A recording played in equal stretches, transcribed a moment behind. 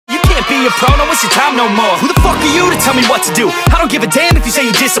be a pro, don't waste your time no more. Who the fuck are you to tell me what to do? I don't give a damn if you say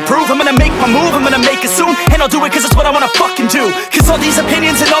you disapprove. I'm gonna make my move, I'm gonna make it soon, and I'll do it cause it's what I wanna fucking do. Cause all these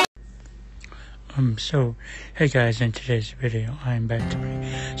opinions and all So, hey guys, in today's video, I'm back to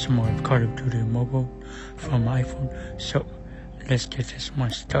play some more of Call of Duty Mobile from my iPhone. So, let's get this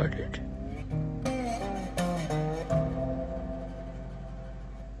one started.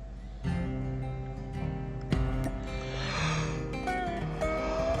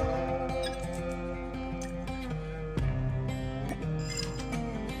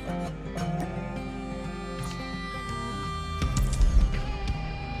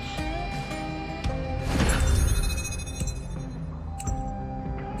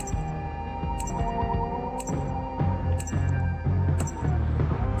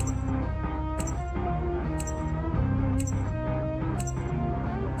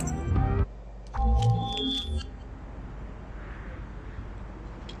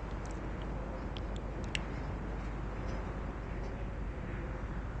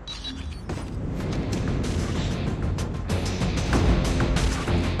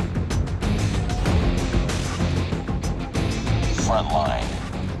 Front line.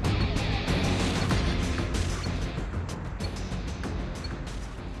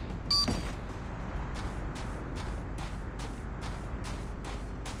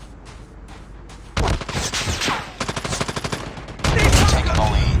 Taking the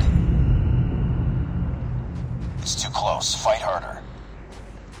lead. It's too close. Fight harder.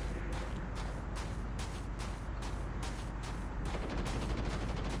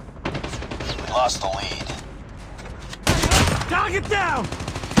 We lost the lead. Target down!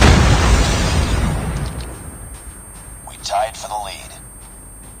 We tied for the lead.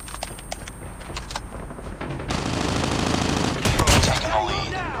 Taking the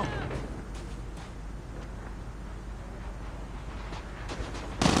lead.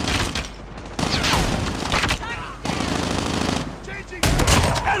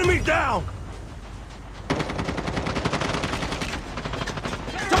 Enemy down!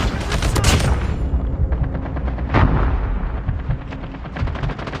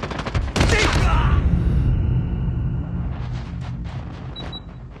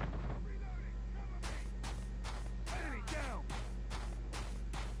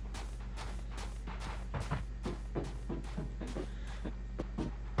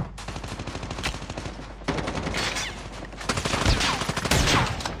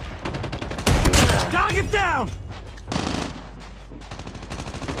 Target down!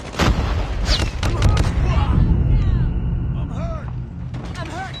 I'm hurt! I'm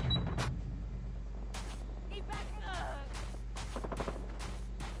hurt!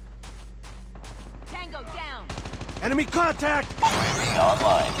 Tango down! Enemy contact! UAV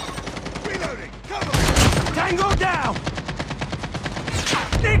online. Reloading! Cover! Tango down!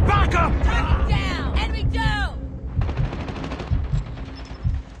 Need backup! Target down! Enemy down!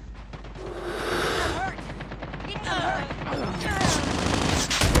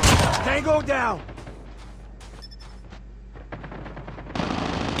 Tango down!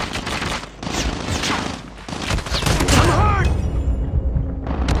 I'm hurt!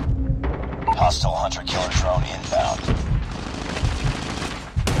 Hostile hunter-killer drone inbound.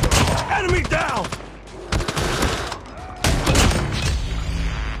 Enemy down!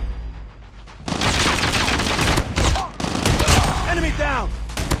 Enemy down!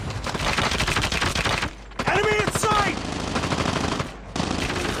 Enemy in sight!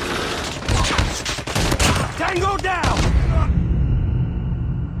 Tango down!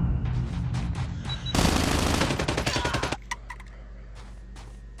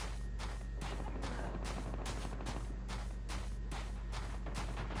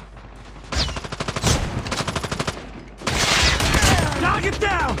 Target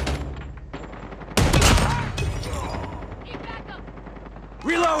down!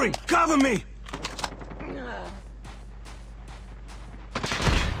 Reloading! Cover me!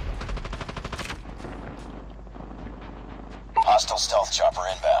 Hostile stealth chopper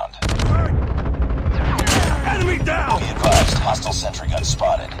inbound. Enemy down! Be advised, hostile sentry gun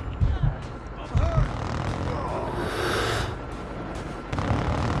spotted.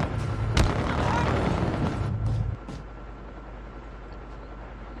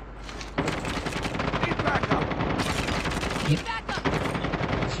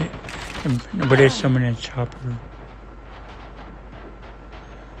 Nobody's summoning a chopper.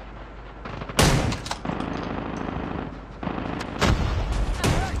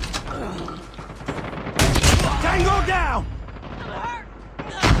 Tango down!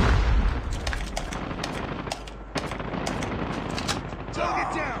 Target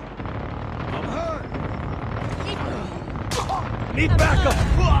down! I'm hurt! Need backup!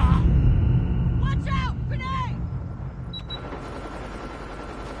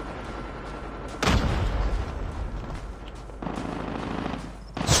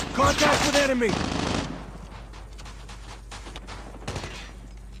 enemy!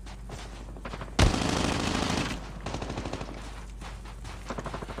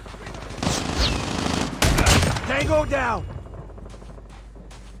 Tango down!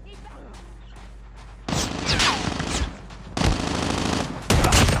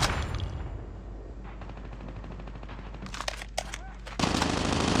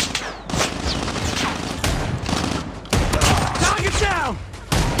 Target down!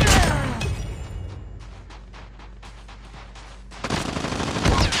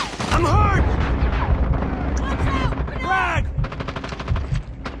 I'm hurt! Watch out! Frag!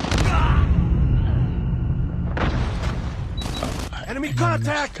 Enemy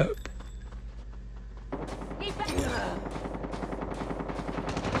contact! Up. Need back.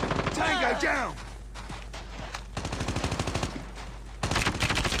 Tango down!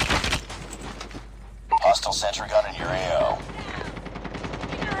 Hostile sentry gun in your AO.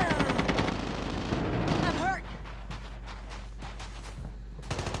 I'm hurt.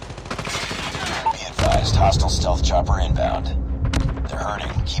 Be advised, hostile stealth chopper inbound. They're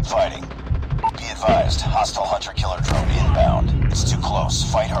hurting. Keep fighting. Be advised, hostile hunter-killer drone inbound. It's too close.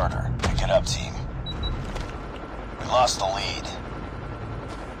 Fight harder. Pick it up, team. We lost the lead.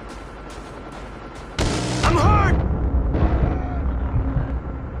 I'm hurt!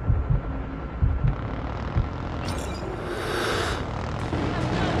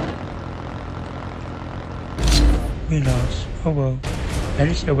 We lost. Oh well. At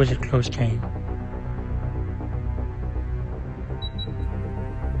least it was a close game.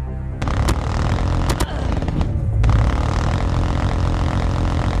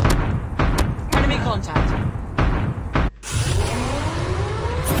 Enemy contact.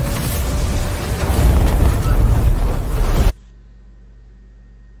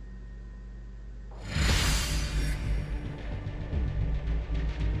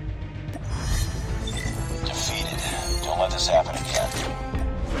 Defeated. Don't let this happen again.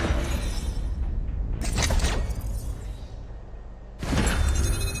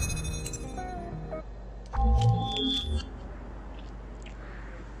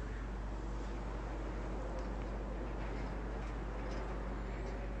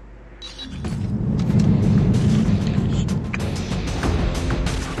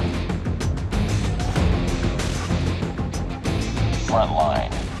 Front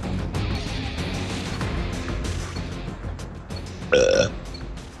line.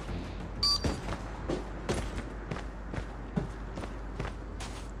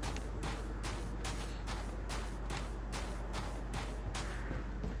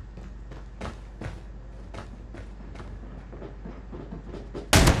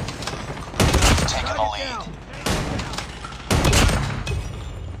 Taking the lead.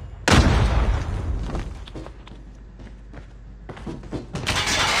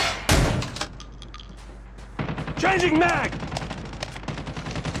 Changing mag!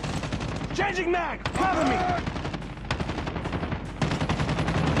 Changing mag! Cover me!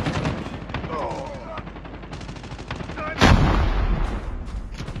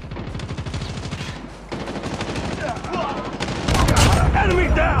 Enemy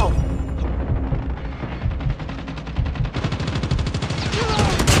down!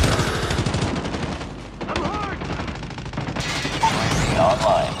 I'm hurt! UAV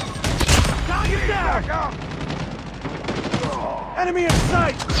online. Target down! Enemy in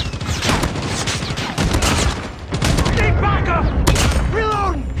sight! Need backup!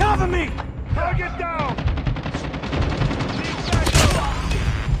 Reloading! Cover me! Target down! Need backup!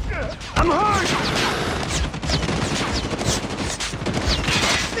 I'm hurt!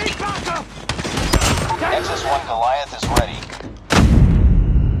 Need backup! Nexus 1 Goliath is ready.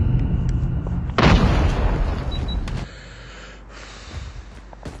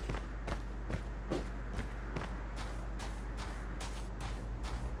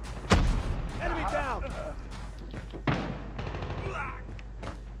 Enemy down!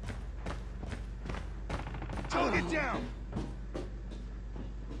 Target down!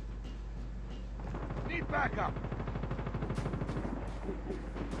 Need backup!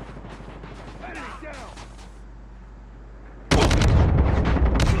 Enemy down!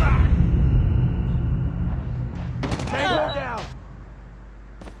 Tango down!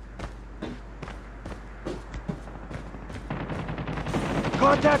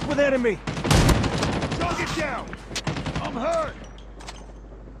 Contact with enemy! Target down! I'm hurt!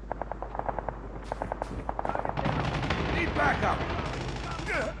 Need backup!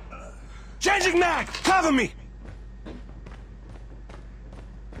 Changing mag! Cover me!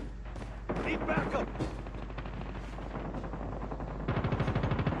 Need backup!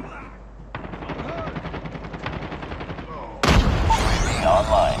 I'm hurt! UAV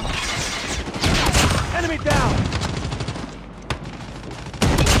online. Enemy down!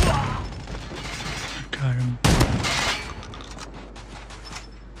 Got him.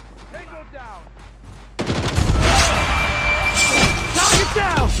 Tango down! Target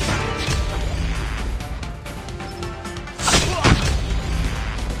down!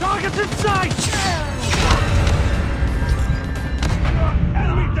 Target's in sight!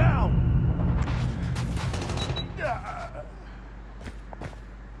 Enemy down!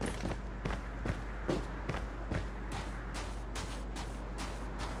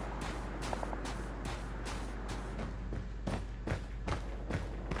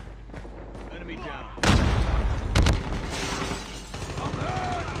 Enemy down.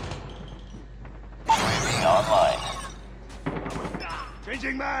 UAV online.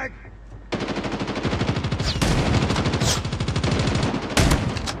 Changing mag!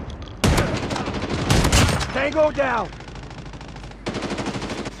 Tango down!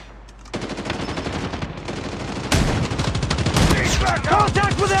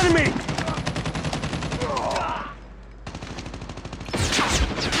 Contact with enemy!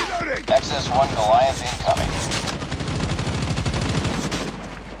 XS-1 Goliath incoming.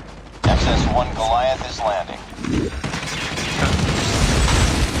 XS-1 Goliath is landing.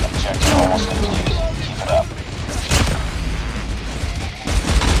 Objective almost complete. Keep it up.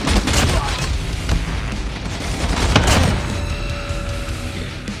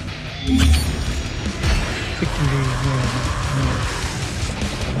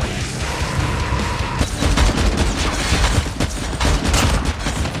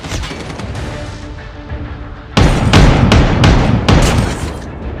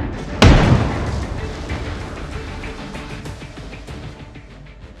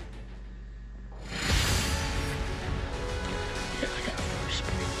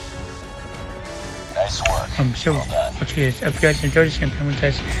 Nice work. So, Well done. okay, if you guys enjoyed this campaign,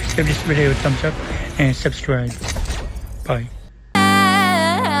 guys, give this video a thumbs up and subscribe. Bye.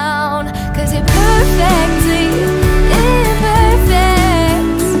 Cause you're perfect.